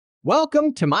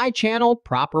Welcome to my channel,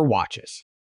 Proper Watches.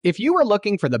 If you are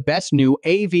looking for the best new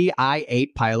AVI8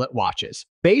 pilot watches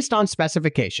based on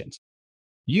specifications,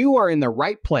 you are in the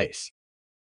right place.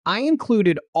 I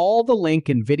included all the link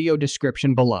in video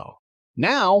description below.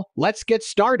 Now, let's get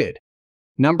started.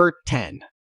 Number 10.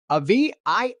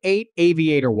 AVI8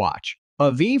 Aviator Watch,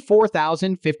 a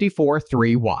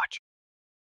V4054-3 watch,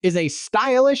 is a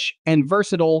stylish and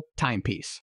versatile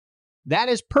timepiece that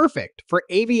is perfect for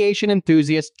aviation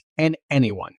enthusiasts and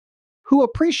anyone who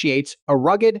appreciates a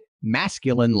rugged,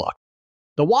 masculine look.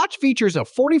 The watch features a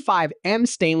 45mm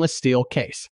stainless steel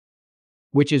case,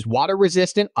 which is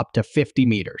water-resistant up to 50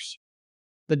 meters.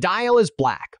 The dial is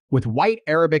black with white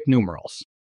Arabic numerals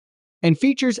and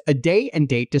features a day and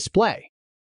date display,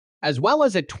 as well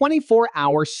as a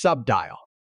 24-hour sub-dial.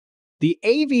 The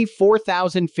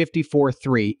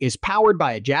AV4054-3 is powered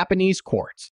by a Japanese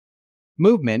quartz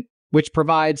movement, which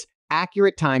provides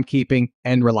accurate timekeeping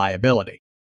and reliability.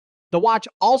 The watch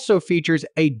also features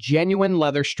a genuine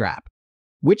leather strap,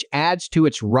 which adds to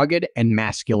its rugged and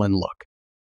masculine look.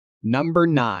 Number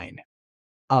 9.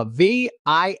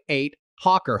 AVI8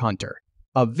 Hawker Hunter,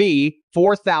 a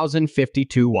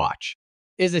V4052 watch,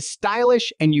 is a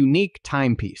stylish and unique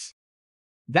timepiece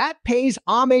that pays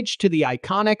homage to the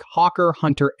iconic Hawker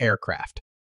Hunter aircraft.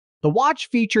 The watch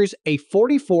features a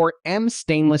 44mm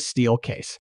stainless steel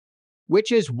case, which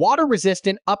is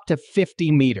water-resistant up to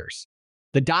 50 meters.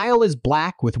 The dial is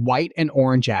black with white and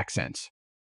orange accents,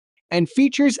 and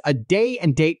features a day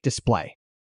and date display,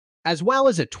 as well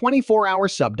as a 24-hour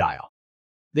sub-dial.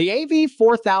 The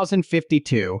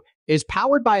AV4052 is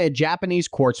powered by a Japanese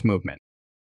quartz movement,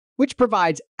 which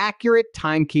provides accurate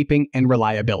timekeeping and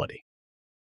reliability.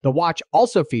 The watch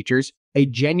also features a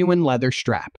genuine leather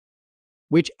strap,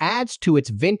 which adds to its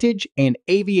vintage and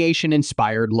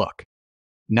aviation-inspired look.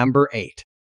 Number 8.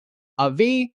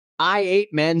 AVI8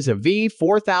 Men's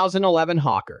V4011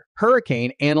 Hawker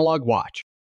Hurricane Analog Watch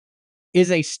is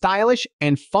a stylish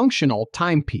and functional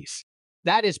timepiece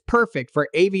that is perfect for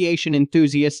aviation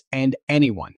enthusiasts and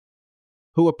anyone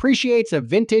who appreciates a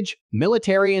vintage,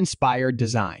 military-inspired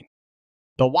design.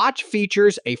 The watch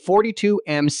features a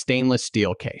 42mm stainless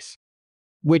steel case,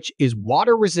 which is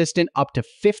water-resistant up to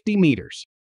 50 meters.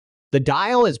 The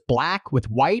dial is black with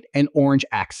white and orange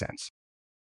accents,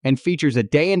 and features a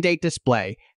day and date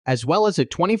display as well as a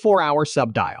 24-hour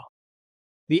sub-dial.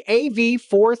 The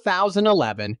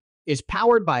AV4011 is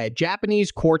powered by a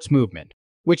Japanese quartz movement,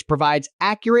 which provides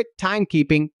accurate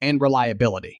timekeeping and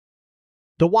reliability.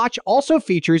 The watch also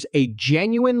features a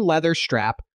genuine leather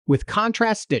strap with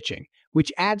contrast stitching,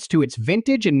 which adds to its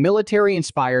vintage and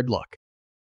military-inspired look.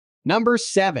 Number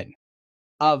 7.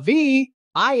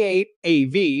 AVI8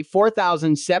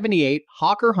 AV4078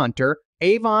 Hawker Hunter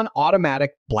Avon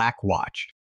Automatic Black Watch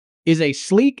is a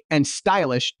sleek and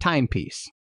stylish timepiece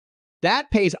that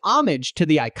pays homage to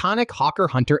the iconic Hawker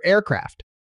Hunter aircraft.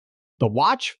 The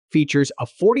watch features a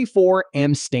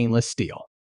 44mm stainless steel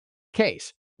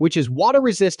case, which is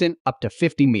water-resistant up to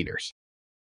 50 meters.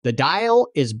 The dial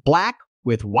is black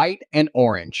with white and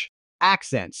orange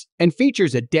accents and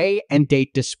features a day and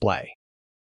date display,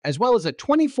 as well as a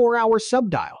 24-hour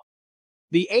sub-dial.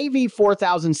 The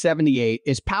AV4078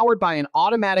 is powered by an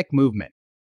automatic movement,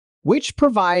 which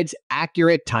provides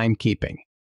accurate timekeeping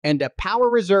and a power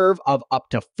reserve of up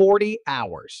to 40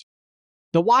 hours.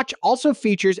 The watch also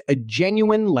features a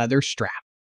genuine leather strap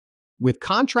with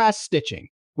contrast stitching,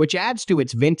 which adds to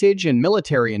its vintage and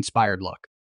military-inspired look.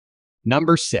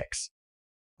 Number 6.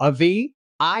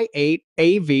 AVI8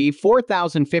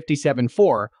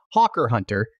 AV4057-4 Hawker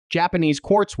Hunter Japanese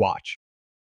Quartz Watch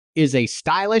is a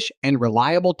stylish and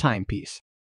reliable timepiece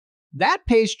that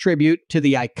pays tribute to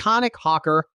the iconic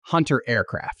Hawker Hunter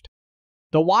aircraft.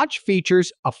 The watch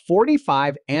features a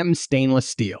 45mm stainless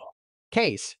steel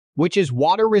case, which is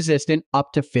water-resistant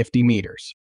up to 50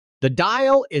 meters. The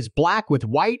dial is black with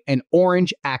white and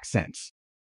orange accents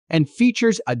and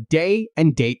features a day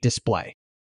and date display,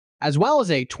 as well as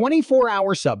a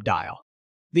 24-hour sub-dial.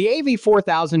 The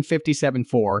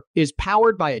AV4057-4 is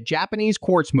powered by a Japanese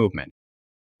quartz movement,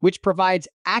 which provides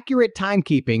accurate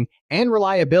timekeeping and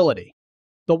reliability.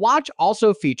 The watch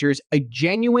also features a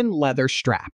genuine leather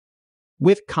strap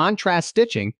with contrast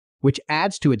stitching, which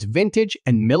adds to its vintage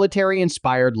and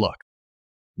military-inspired look.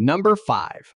 Number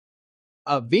 5.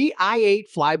 AVI8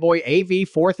 Flyboy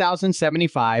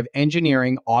AV4075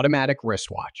 Engineering Automatic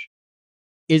Wristwatch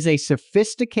is a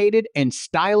sophisticated and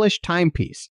stylish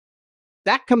timepiece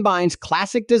that combines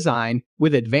classic design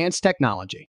with advanced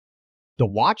technology. The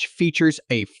watch features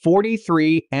a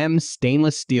 43mm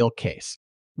stainless steel case,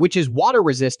 which is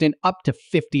water-resistant up to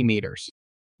 50 meters.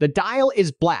 The dial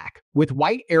is black with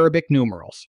white Arabic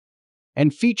numerals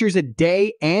and features a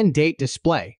day and date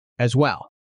display as well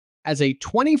as a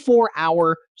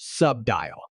 24-hour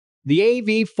subdial. The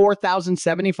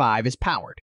AV4075 is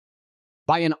powered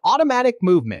by an automatic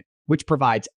movement which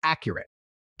provides accurate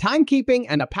timekeeping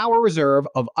and a power reserve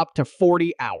of up to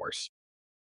 40 hours.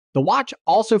 The watch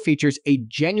also features a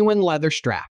genuine leather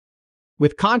strap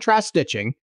with contrast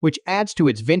stitching, which adds to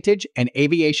its vintage and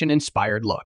aviation-inspired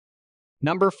look.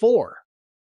 Number 4.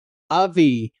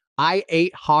 AVI8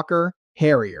 Hawker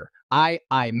Harrier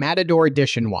II Matador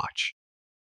Edition watch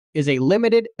is a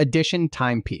limited edition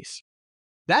timepiece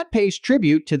that pays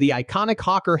tribute to the iconic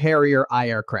Hawker Harrier I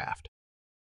aircraft.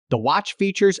 The watch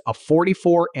features a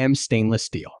 44M stainless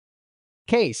steel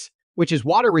case, which is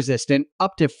water-resistant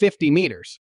up to 50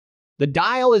 meters. The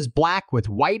dial is black with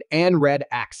white and red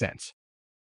accents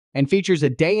and features a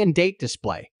day and date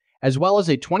display, as well as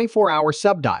a 24-hour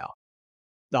subdial.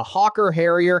 The Hawker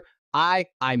Harrier II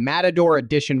Matador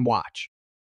Edition watch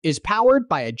is powered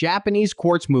by a Japanese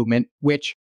quartz movement,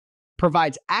 which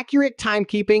provides accurate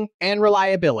timekeeping and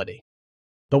reliability.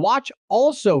 The watch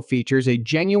also features a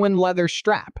genuine leather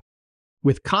strap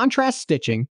with contrast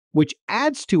stitching, which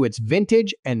adds to its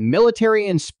vintage and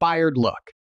military-inspired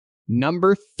look.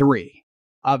 Number 3.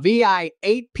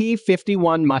 AVI8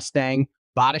 P51 Mustang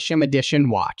Badasham Edition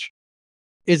watch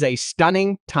is a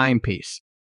stunning timepiece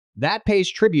that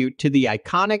pays tribute to the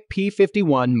iconic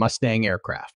P51 Mustang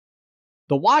aircraft.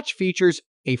 The watch features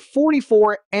a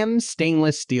 44M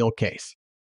stainless steel case,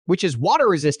 which is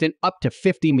water-resistant up to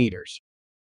 50 meters.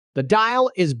 The dial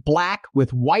is black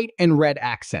with white and red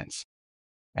accents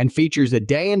and features a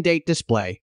day and date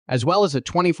display, as well as a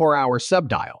 24-hour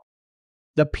subdial.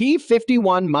 The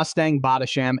P51 Mustang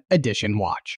Badasham Edition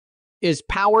watch is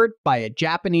powered by a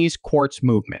Japanese quartz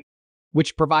movement,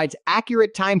 which provides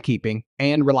accurate timekeeping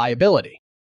and reliability.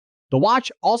 The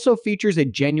watch also features a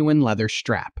genuine leather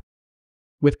strap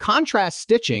with contrast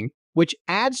stitching, which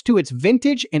adds to its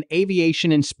vintage and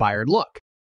aviation-inspired look.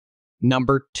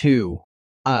 Number 2.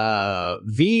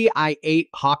 AVI8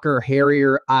 Hawker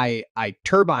Harrier II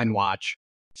Turbine watch,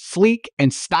 sleek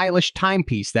and stylish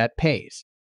timepiece that pays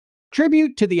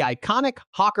tribute to the iconic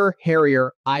Hawker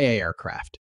Harrier IA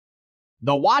aircraft.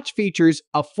 The watch features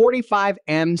a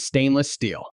 45M stainless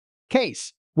steel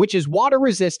case, which is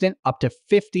water-resistant up to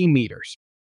 50 meters.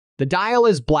 The dial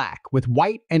is black with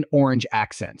white and orange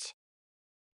accents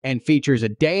and features a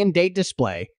day and date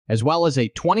display, as well as a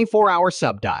 24-hour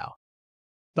subdial.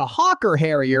 The Hawker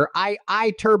Harrier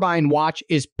II Turbine watch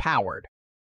is powered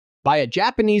by a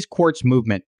Japanese quartz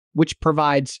movement, which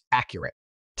provides accurate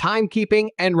timekeeping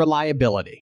and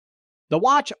reliability. The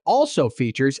watch also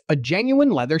features a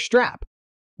genuine leather strap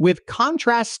with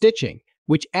contrast stitching,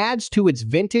 which adds to its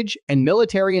vintage and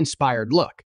military-inspired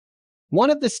look. One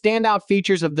of the standout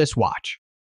features of this watch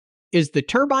is the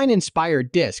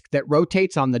turbine-inspired disc that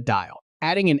rotates on the dial,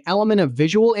 adding an element of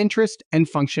visual interest and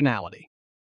functionality.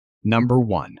 Number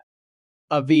 1.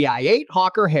 AVI8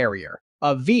 Hawker Harrier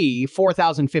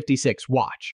AVI4056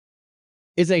 watch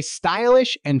is a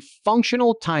stylish and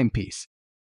functional timepiece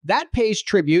that pays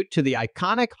tribute to the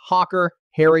iconic Hawker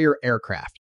Harrier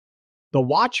aircraft. The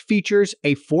watch features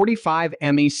a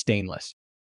 45Me stainless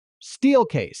steel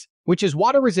case, which is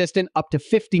water-resistant up to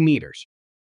 50 meters.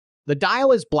 The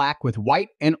dial is black with white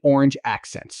and orange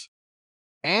accents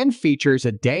and features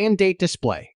a day and date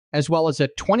display, as well as a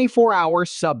 24-hour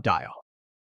subdial.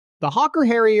 The Hawker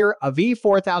Harrier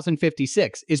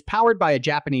AVI4056 is powered by a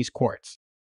Japanese quartz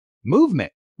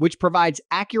movement, which provides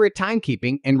accurate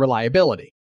timekeeping and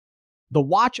reliability. The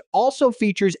watch also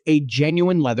features a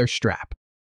genuine leather strap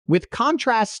with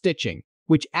contrast stitching,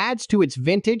 which adds to its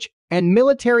vintage and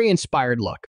military-inspired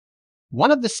look.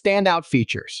 One of the standout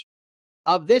features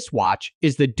of this watch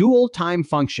is the dual time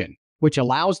function, which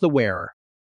allows the wearer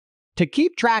to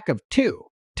keep track of 2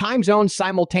 time zones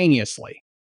simultaneously.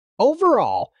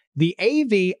 Overall, the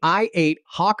AVI8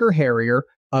 Hawker Harrier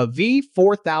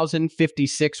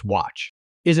AVI4056 watch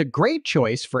is a great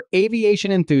choice for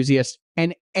aviation enthusiasts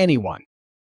and anyone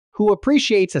who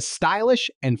appreciates a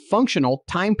stylish and functional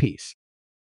timepiece.